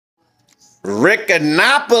Rick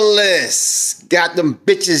Annapolis got them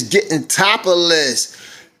bitches getting topless.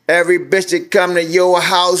 Every bitch that come to your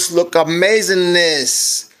house look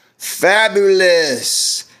amazingness,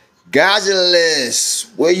 fabulous, godulous.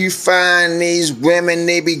 Where you find these women,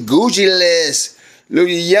 they be Gucci-less. Look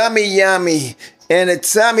yummy, yummy, and a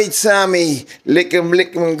tummy, lick 'em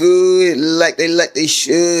good like they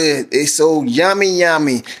should. They so yummy,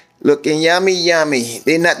 yummy. Looking yummy, yummy.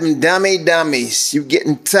 They not them dummies. You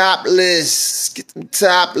getting topless. Get them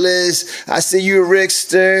topless. I see you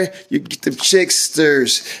Rickster. You get them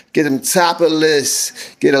chicksters. Get them topless.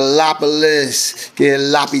 Get a lopolist. Get a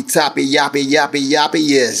loppy toppy yappy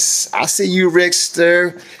yes. I see you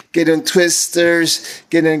Rickster. Get them twisters.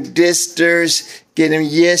 Get them disters. Get them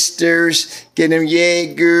yesters, get them yeah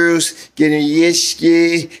girls, get them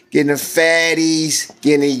yishki, get them fatties,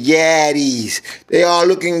 get them yaddies. They all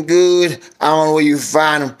looking good. I don't know where you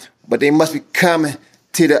find them, but they must be coming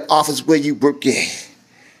to the office where you work at.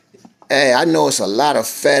 Hey, I know it's a lot of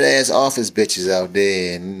fat ass office bitches out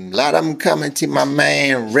there, and a lot of them coming to my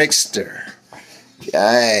man Rickster.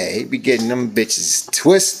 Hey, he be getting them bitches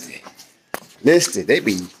twisted, listed. They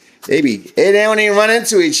don't even run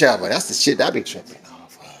into each other. That's the shit I be tripping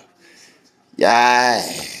off of. Yeah,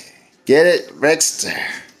 get it, Rickster?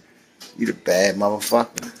 You the bad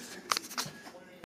motherfucker.